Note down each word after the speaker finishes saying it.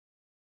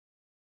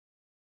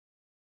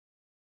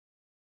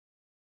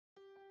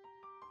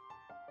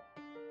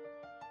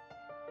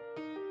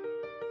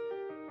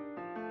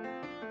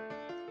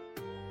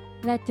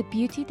Let the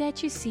beauty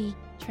that you see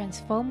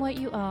transform what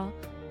you are.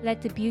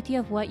 Let the beauty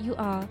of what you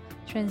are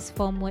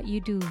transform what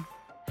you do.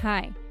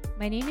 Hi,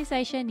 my name is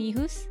Aisha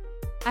Nihus.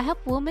 I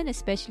help women,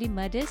 especially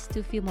mothers,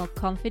 to feel more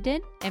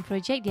confident and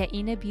project their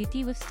inner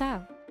beauty with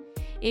style.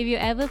 If you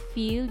ever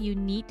feel you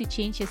need to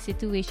change your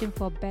situation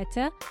for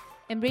better,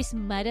 embrace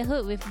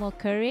motherhood with more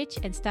courage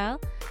and style,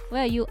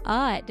 well, you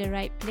are at the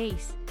right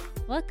place.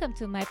 Welcome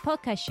to my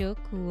podcast show,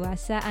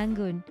 Kuasa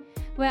Anggun,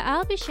 where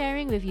I'll be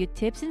sharing with you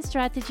tips and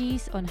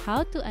strategies on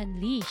how to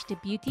unleash the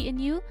beauty in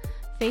you,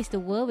 face the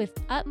world with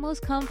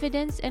utmost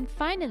confidence, and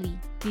finally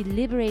be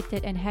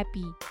liberated and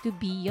happy to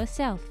be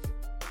yourself.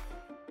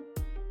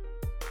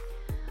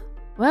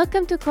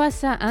 Welcome to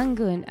Kuasa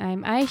Anggun.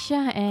 I'm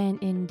Aisha,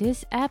 and in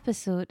this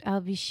episode,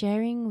 I'll be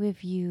sharing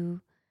with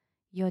you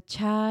your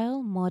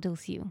child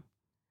models you.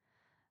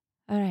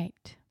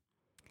 Alright,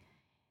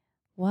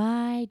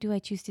 why do I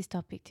choose this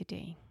topic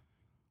today?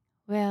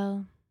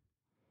 Well,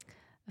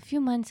 a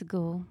few months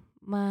ago,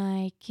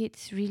 my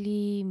kids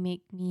really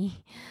make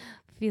me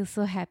feel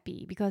so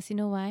happy because you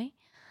know why?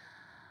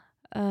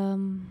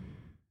 Um,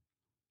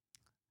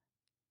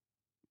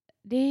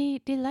 they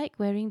like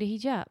wearing the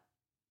hijab,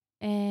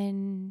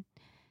 and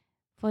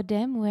for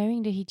them,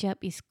 wearing the hijab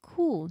is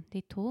cool.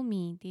 They told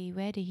me they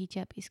wear the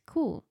hijab is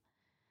cool,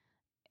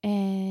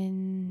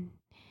 and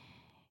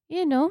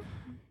you know,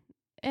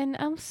 and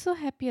I'm so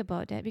happy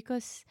about that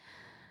because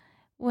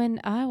when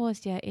I was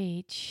their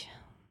age,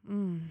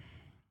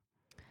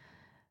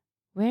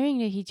 wearing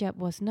the hijab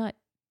was not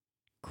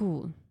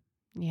cool.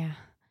 Yeah.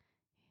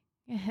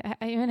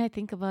 When I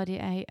think about it,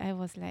 I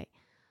was like,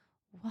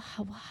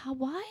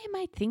 why am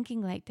I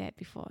thinking like that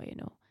before?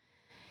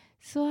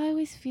 So I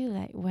always feel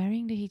like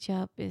wearing the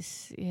hijab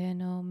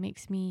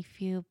makes me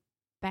feel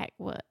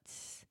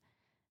backwards.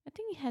 I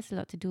think it has a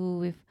lot to do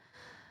with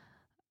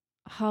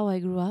how I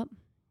grew up,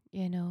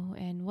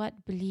 and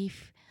what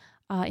belief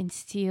are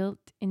instilled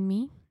in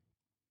me.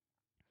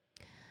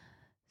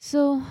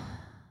 So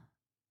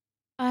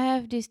I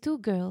have these two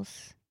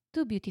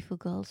beautiful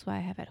girls who I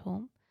have at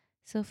home,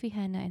 Sophie,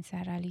 Hannah, and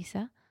Sarah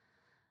Lisa.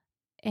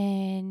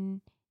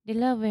 And they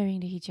love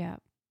wearing the hijab,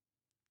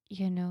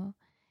 you know.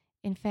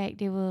 In fact,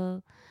 they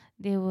will,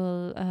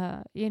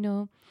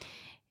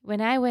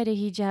 when I wear the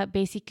hijab,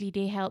 basically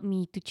they help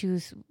me to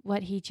choose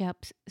what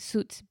hijab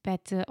suits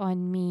better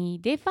on me.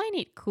 They find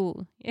it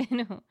cool,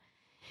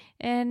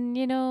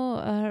 And,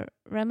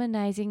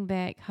 reminiscing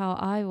back how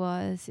I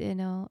was,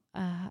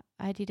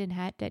 I didn't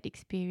have that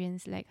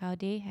experience like how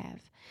they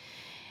have.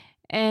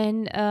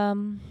 And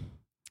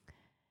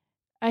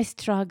I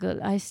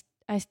struggled.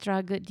 I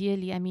struggled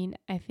dearly. I mean,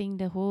 I think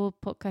the whole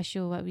podcast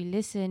show, what we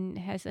listen,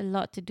 has a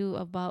lot to do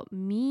about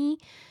me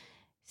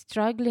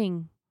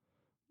struggling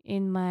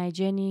in my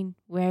journey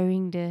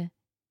wearing the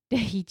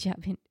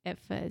hijab at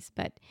first.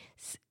 But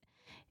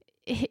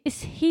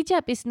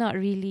hijab is not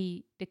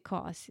really the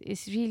cause.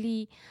 It's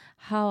really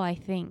how I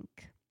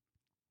think.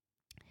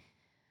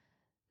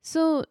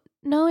 So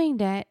knowing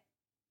that,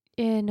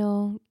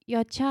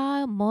 your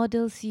child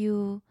models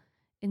you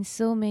in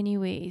so many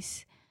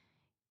ways.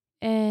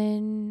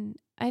 And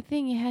I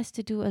think it has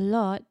to do a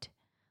lot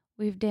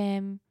with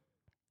them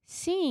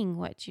seeing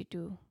what you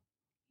do,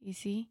 you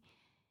see?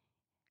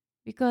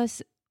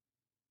 Because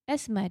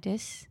as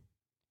mothers,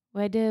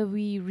 whether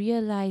we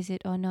realize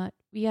it or not,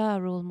 we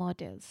are role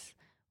models.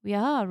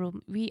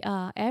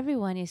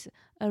 Everyone is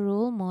a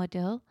role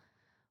model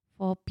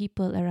for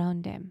people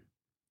around them,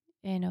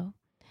 you know.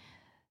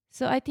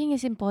 So I think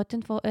it's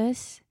important for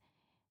us,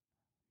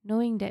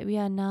 knowing that we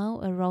are now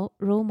a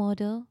role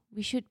model,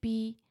 we should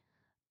be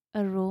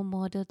a role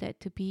model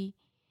that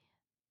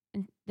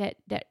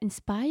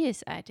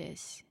inspires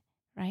others,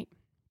 right?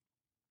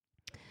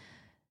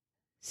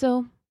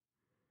 So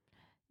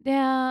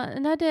there are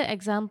another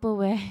example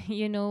where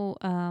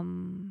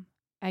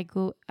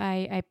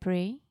I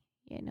pray.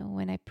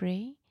 When I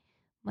pray,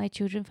 my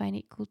children find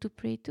it cool to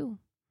pray too.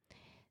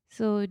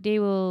 So they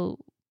will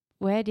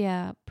wear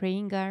their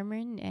praying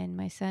garment, and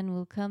my son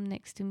will come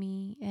next to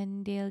me,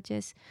 and they'll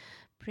just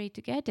pray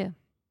together.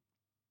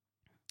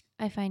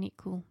 I find it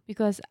cool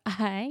because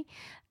I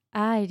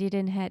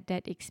didn't had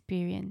that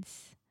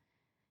experience.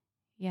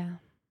 Yeah.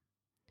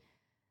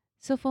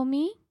 So for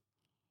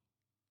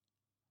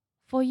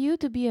you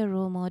to be a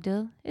role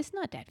model, it's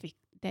not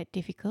that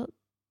difficult.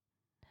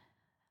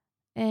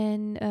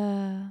 And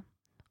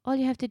all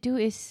you have to do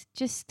is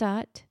just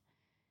start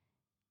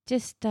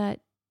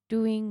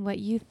doing what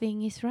you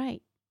think is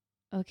right.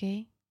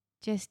 Okay?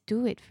 Just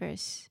do it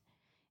first.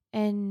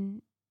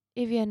 And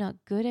if you're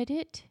not good at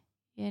it,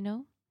 you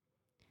know,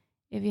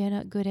 if you're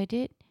not good at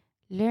it,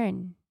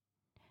 learn,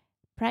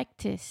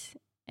 practice,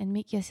 and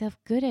make yourself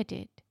good at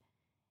it.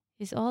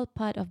 It's all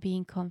part of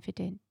being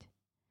confident.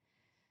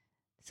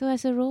 So,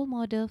 as a role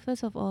model,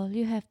 first of all,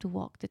 you have to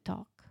walk the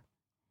talk.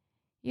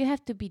 You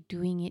have to be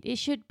doing it. It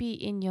should be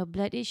in your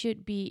blood. It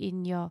should be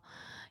in your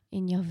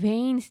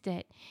veins,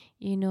 that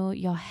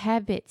your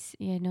habits,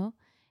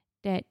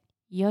 that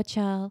your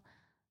child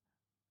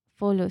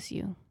follows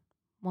you,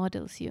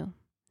 models you.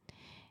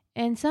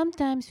 And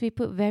sometimes we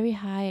put very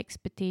high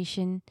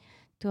expectation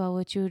to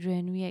our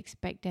children. We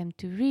expect them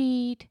to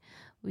read,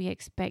 we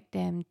expect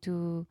them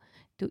to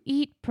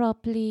eat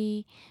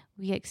properly,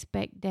 we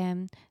expect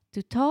them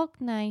to talk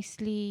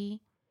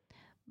nicely.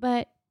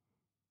 But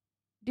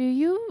do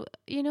you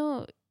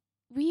know,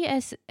 we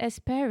as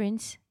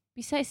parents,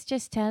 besides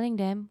just telling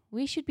them,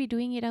 we should be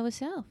doing it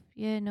ourselves,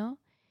 you know?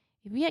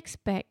 If we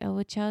expect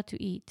our child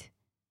to eat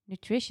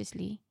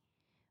nutritiously,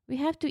 we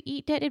have to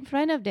eat that in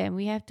front of them.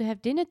 We have to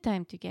have dinner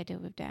time together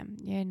with them,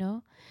 you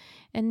know?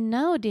 And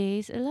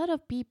nowadays, a lot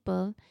of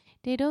people,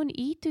 they don't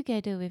eat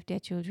together with their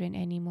children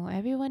anymore.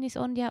 Everyone is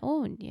on their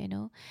own, you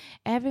know?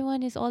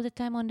 Everyone is all the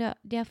time on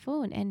their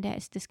phone. And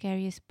that's the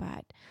scariest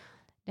part.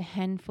 The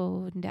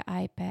handphone, the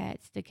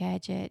iPads, the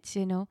gadgets,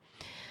 you know?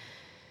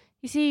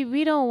 You see,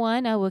 we don't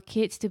want our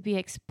kids to be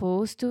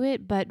exposed to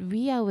it, but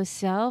we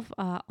ourselves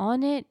are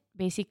on it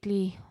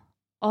basically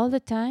all the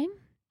time.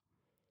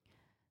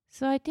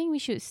 So I think we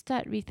should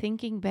start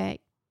rethinking back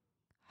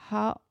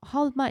how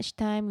much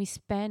time we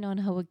spend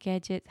on our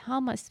gadgets, how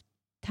much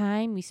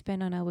time we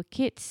spend on our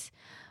kids,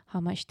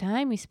 how much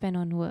time we spend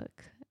on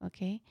work.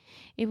 Okay,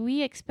 if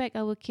we expect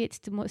our kids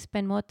to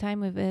spend more time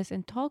with us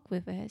and talk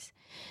with us,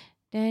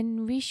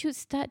 then we should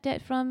start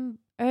that from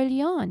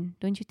early on.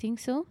 Don't you think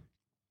so?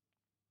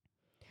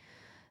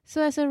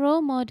 So, as a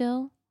role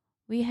model,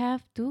 we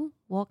have to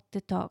walk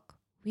the talk.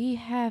 We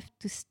have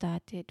to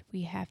start it.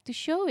 We have to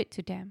show it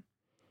to them.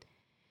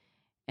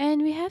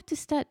 And we have to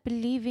start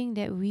believing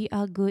that we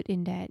are good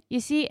in that. You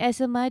see, as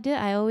a mother,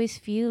 I always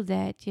feel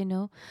that,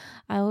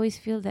 I always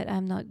feel that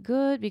I'm not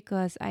good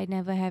because I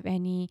never have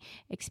any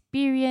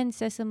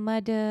experience as a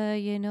mother,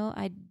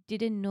 I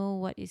didn't know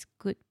what is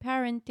good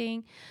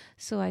parenting.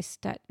 So I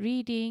start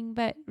reading.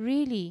 But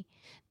really,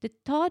 the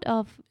thought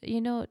of,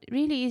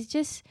 really is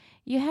just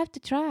you have to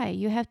try.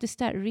 You have to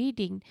start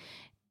reading.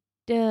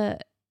 The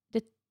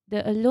the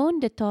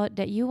the thought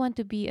that you want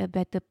to be a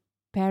better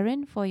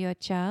parent for your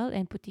child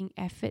and putting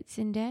efforts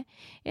in there,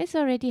 it's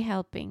already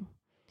helping.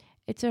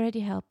 It's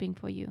already helping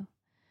for you.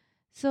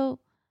 So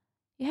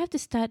you have to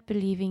start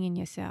believing in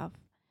yourself.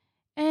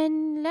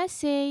 And let's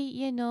say,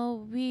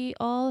 we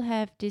all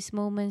have these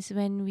moments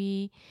when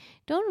we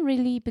don't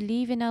really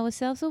believe in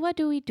ourselves. So what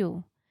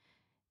do?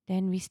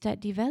 Then we start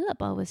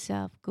develop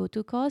ourselves, go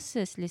to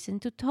courses,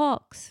 listen to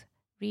talks,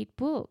 read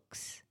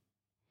books,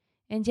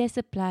 and just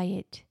apply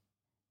it.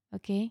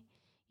 Okay?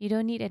 You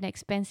don't need an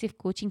expensive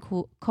coaching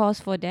course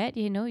for that,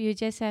 you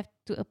just have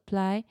to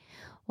apply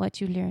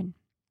what you learn.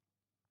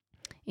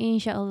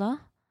 Inshallah,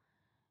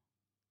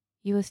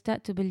 you will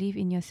start to believe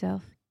in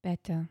yourself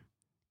better.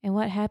 And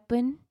what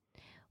happened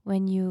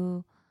when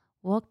you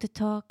walk the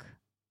talk,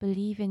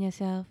 believe in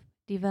yourself,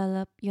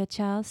 develop, your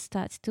child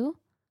starts to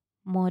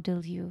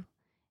model you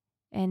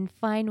and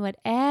find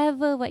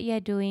whatever what you're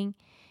doing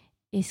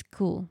is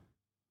cool,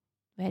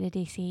 whether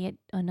they say it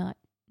or not.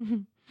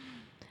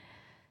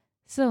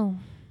 So,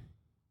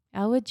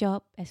 our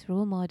job as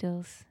role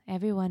models,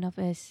 every one of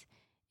us,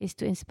 is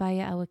to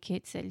inspire our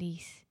kids at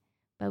least.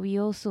 But we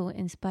also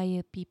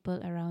inspire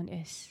people around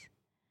us.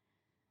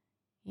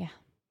 Yeah.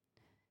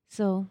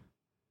 So,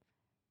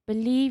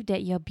 believe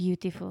that you're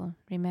beautiful.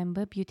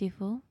 Remember,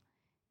 beautiful,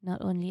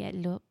 not only at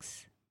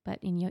looks, but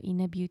in your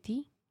inner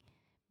beauty.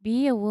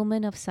 Be a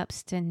woman of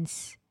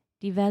substance.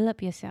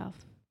 Develop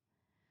yourself.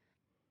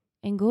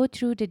 And go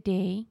through the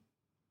day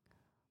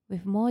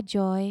with more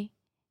joy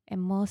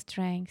and more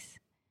strength,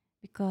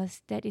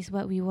 because that is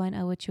what we want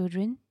our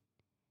children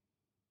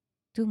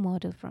to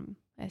model from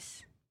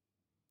us.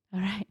 All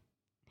right.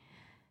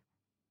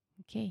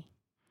 Okay.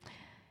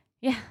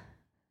 Yeah.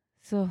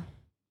 So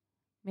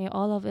may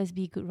all of us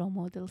be good role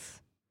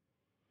models.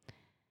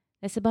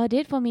 That's about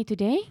it for me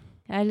today.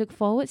 I look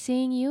forward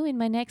seeing you in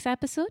my next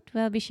episode,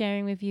 where I'll be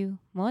sharing with you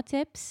more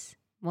tips,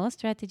 more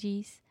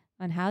strategies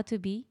on how to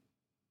be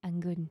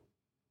anggun.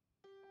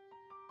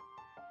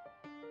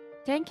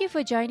 Thank you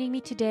for joining me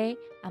today.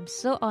 I'm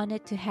so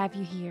honored to have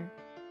you here.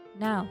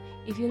 Now,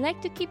 if you'd like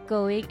to keep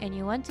going and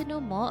you want to know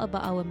more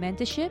about our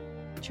mentorship,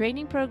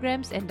 training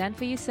programs, and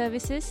done-for-you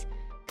services,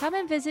 come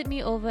and visit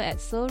me over at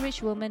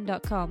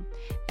soulrichwoman.com,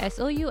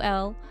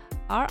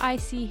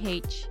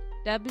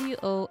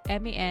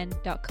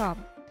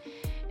 soulrichwoman.com.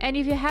 And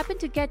if you happen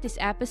to get this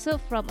episode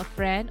from a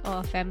friend or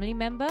a family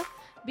member,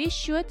 be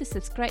sure to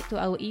subscribe to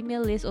our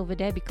email list over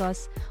there,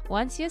 because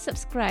once you're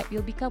subscribed,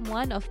 you'll become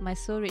one of my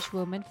Soul Rich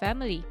Woman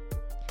family.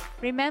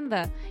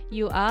 Remember,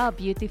 you are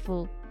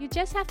beautiful. You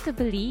just have to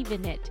believe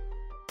in it.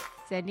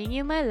 Sending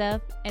you my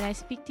love, and I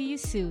speak to you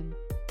soon.